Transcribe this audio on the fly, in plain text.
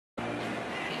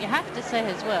you have to say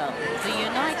as well, the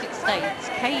United States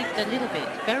caved a little bit,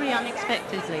 very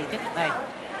unexpectedly, didn't they?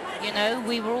 You know,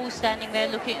 we were all standing there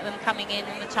looking at them coming in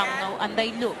the tunnel, and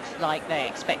they looked like they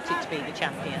expected to be the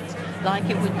champions, like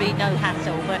it would be no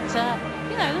hassle. But,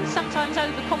 you know, sometimes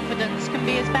overconfidence can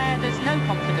be as bad as no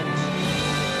confidence.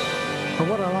 But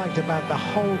what I liked about the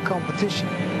whole competition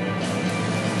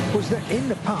was that in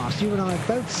the past, you and I have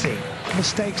both seen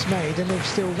mistakes made and they've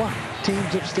still won.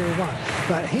 Teams have still won.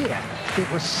 But here, it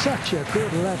was such a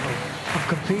good level of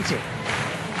competing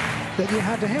that you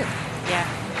had to hit. Yeah.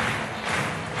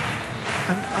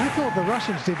 And I thought the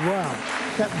Russians did well.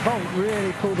 That vault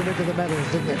really pulled them into the medals,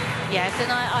 didn't it? Yes, and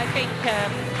I think,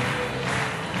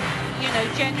 you know,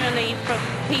 generally from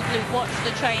people who've watched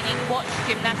the training, watched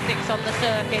gymnastics on the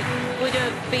circuit, would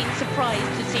have been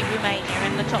surprised to see Romania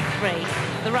in the top three.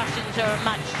 The Russians are a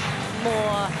much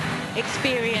more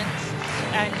experienced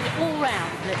and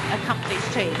all-round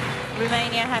accomplished team.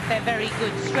 Romania have their very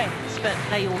good strengths, but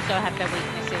they also have their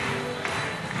weaknesses.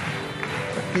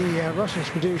 But the Russians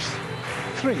produced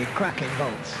 3 cracking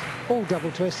vaults, all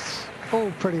double twists, all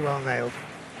pretty well nailed.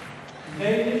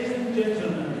 Ladies and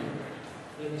gentlemen,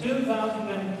 the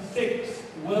 2006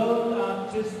 World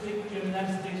Artistic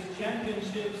Gymnastics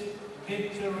Championships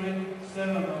victory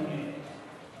ceremony.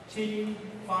 Team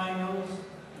finals,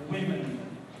 women.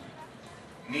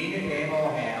 Mine damer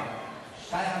og herrer,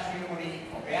 sejrsceremoni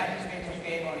på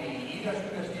verdensmesterskaberne i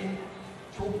idrætsgymnastik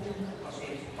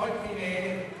 2006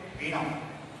 holdfinale vinder.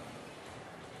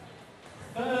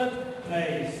 Third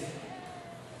place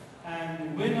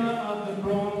and winner of the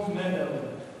bronze medal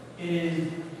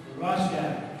is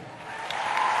Russia.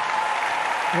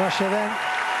 Russia then,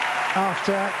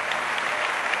 after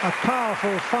a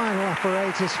powerful final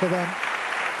apparatus for them,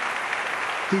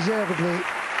 deservedly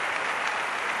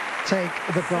take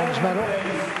the bronze medal.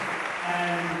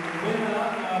 And winner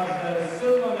of the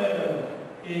silver medal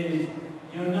is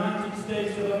United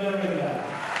States of America.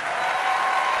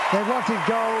 They wanted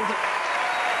gold.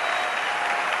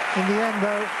 In the end,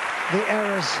 though, the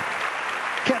errors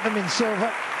kept them in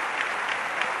silver.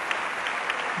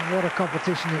 And what a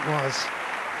competition it was.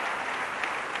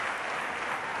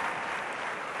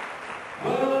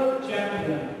 World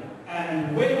champion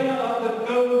and winner of the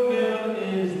gold medal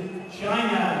is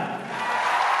China.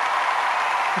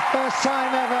 The first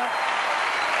time ever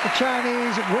the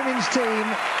Chinese women's team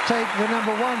take the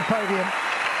 #1 podium.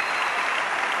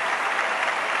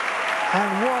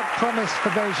 And what promise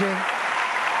for Beijing.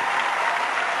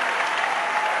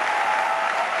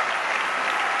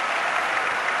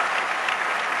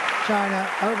 China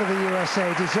over the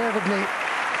USA, deservedly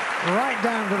right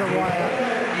down to the wire.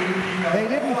 They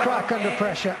didn't crack under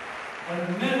pressure.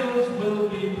 The medals will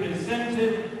be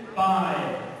presented by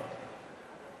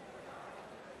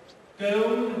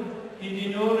gold,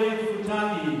 Hidinori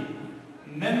Futaki,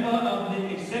 member of the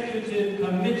Executive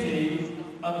Committee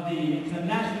of the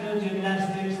International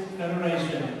Gymnastics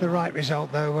Federation. The right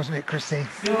result, though, wasn't it, Christine?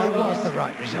 That was the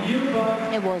right result.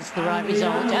 It was the right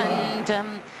result,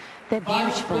 and they're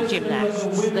beautiful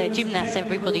gymnasts. They're gymnasts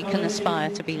everybody can aspire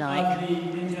to be like. Of the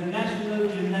International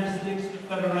Gymnastics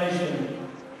Federation.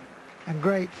 And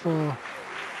great for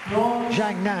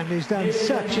Zhang Nan, who's done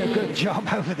such a good job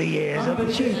over the years.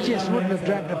 And she just wouldn't have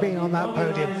dreamt of being on that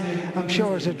podium. I'm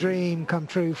sure it's a dream come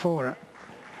true for her.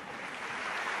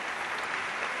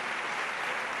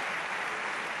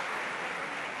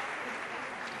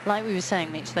 Like we were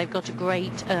saying, Mitch, they've got a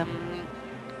great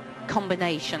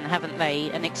combination, haven't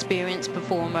they? An experienced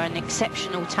performer, an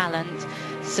exceptional talent,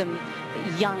 some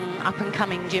young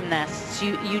up-and-coming gymnasts.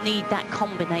 You need that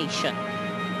combination.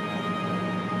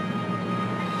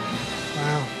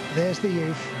 Wow, there's the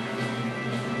youth.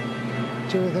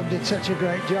 2 of them did such a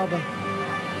great job. And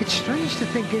it's strange to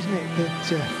think, isn't it,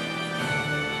 that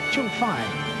Chung Fai,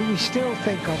 who we still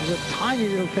think of as a tiny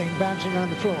little thing bouncing around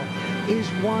the floor, is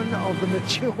one of the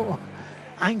mature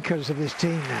anchors of this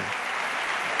team now.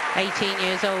 18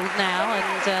 years old now,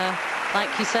 and like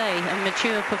you say, a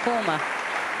mature performer.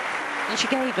 And she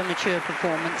gave a mature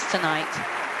performance tonight.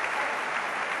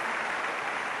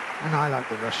 And I like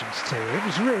the Russians too. It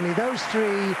was really those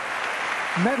 3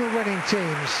 medal-winning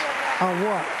teams are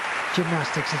what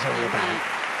gymnastics is all about.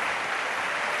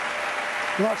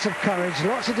 Lots of courage,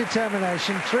 lots of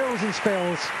determination, thrills and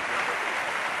spills.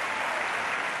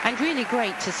 And really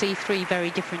great to see 3 very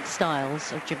different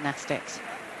styles of gymnastics.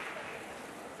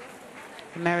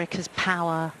 America's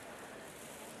power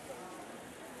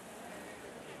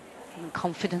and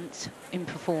confidence in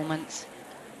performance.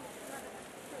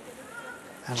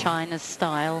 And China's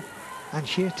style. And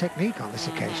sheer technique on this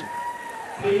occasion.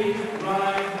 Please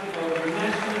rise for the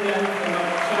national anthem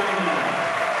of China.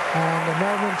 And a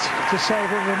moment to save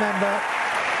and remember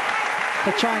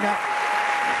for China.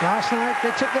 Last night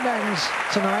they took the men's,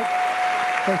 tonight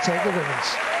they take the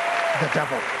women's, the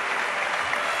double.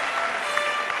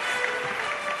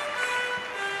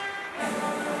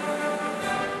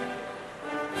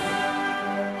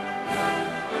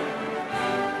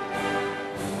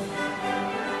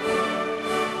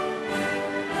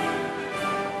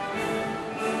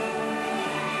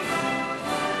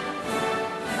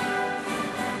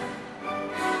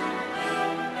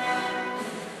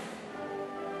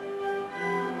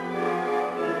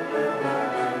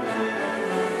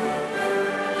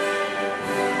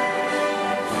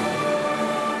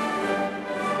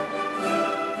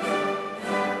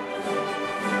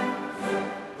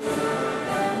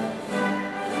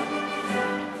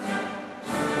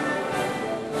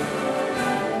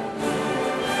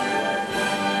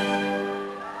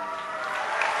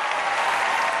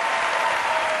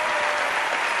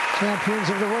 Champions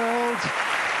of the world,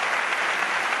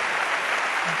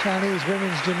 the Chinese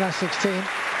women's gymnastics team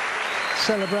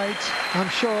celebrate, I'm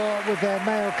sure, with their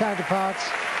male counterparts.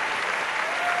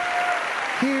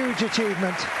 Huge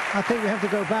achievement. I think we have to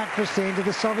go back, Christine, to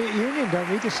the Soviet Union, don't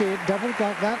we, to see it doubled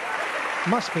like that?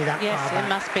 Must be that far back. Yes, it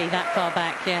must be that far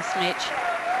back, yes, Mitch.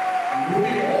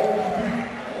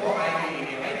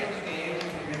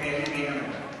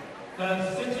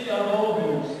 The city of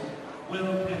Aarhus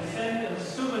will present a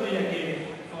souvenir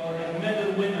gift for the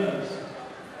medal winners.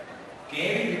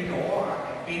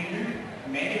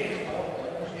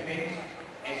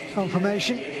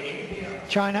 Confirmation.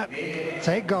 China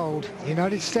take gold.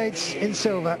 United States in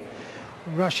silver.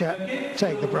 Russia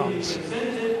take the bronze.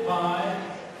 Presented by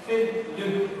Phil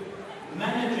Luke,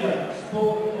 manager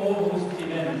Sport Aarhus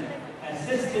event,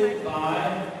 assisted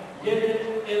by Judith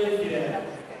Ilkier,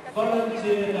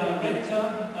 volunteer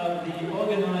director of the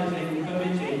organising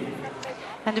committee.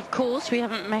 And of course, we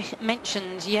haven't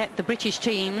mentioned yet the British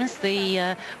teams.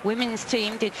 The women's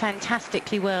team did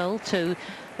fantastically well to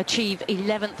achieve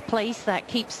 11th place. That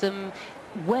keeps them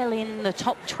well in the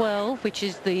top 12, which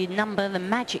is the number, the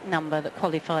magic number that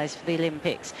qualifies for the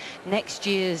Olympics. Next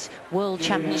year's World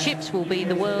Championships will be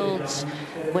the Worlds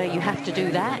where you have to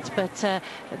do that. But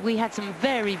we had some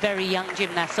very, very young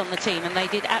gymnasts on the team, and they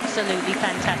did absolutely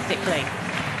fantastically.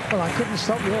 Well, I couldn't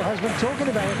stop your husband talking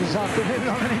about it this afternoon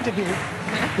on an interview.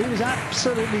 He was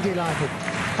absolutely delighted.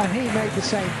 And he made the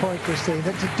same point, Christine,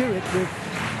 that to do it with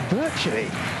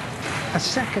virtually a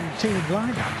second team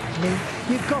lineup. I mean,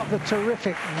 you've got the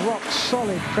terrific,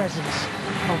 rock-solid presence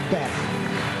of Beth,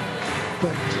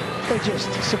 but they just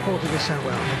supported her so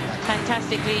well, didn't they?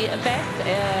 Fantastically. Beth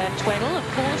Tweddle, of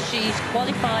course, she's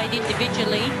qualified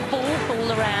individually, 4th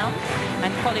all around,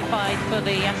 and qualified for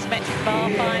the asymmetric bar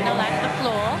final and the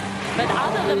floor. But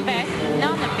other than Beth,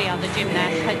 none of the other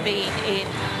gymnasts had been in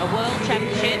a World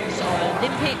Championships or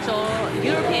Olympics or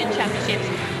European Championships,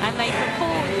 and they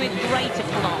performed with great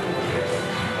aplomb,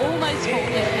 almost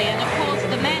faultlessly. And of course,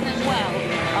 the men as well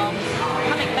are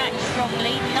coming back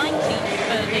strongly. 19th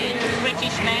for the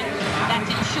British men. That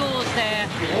ensures they're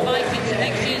fighting for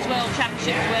next year's World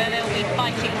Championships, where they'll be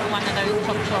fighting for one of those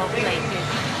top 12 places.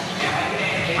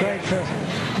 Great for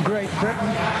Great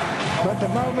Britain, but the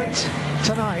moment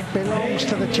tonight belongs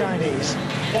to the Chinese.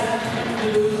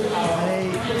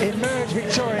 They emerge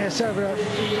victorious over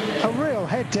a real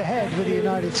head-to-head with the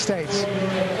United States.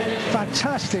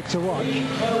 Fantastic to watch.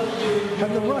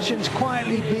 And the Russians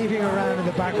quietly beaving around in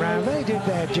the background. They did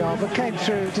their job and came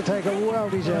through to take a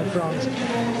well-deserved bronze.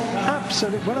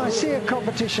 Absolutely. When I see a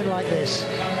competition like this,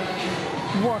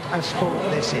 what a sport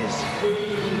this is.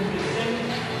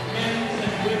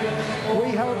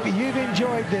 We hope you've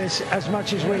enjoyed this as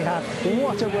much as we have.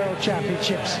 What a World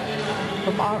Championships.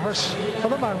 From Aarhus, for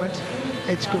the moment,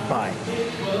 it's goodbye.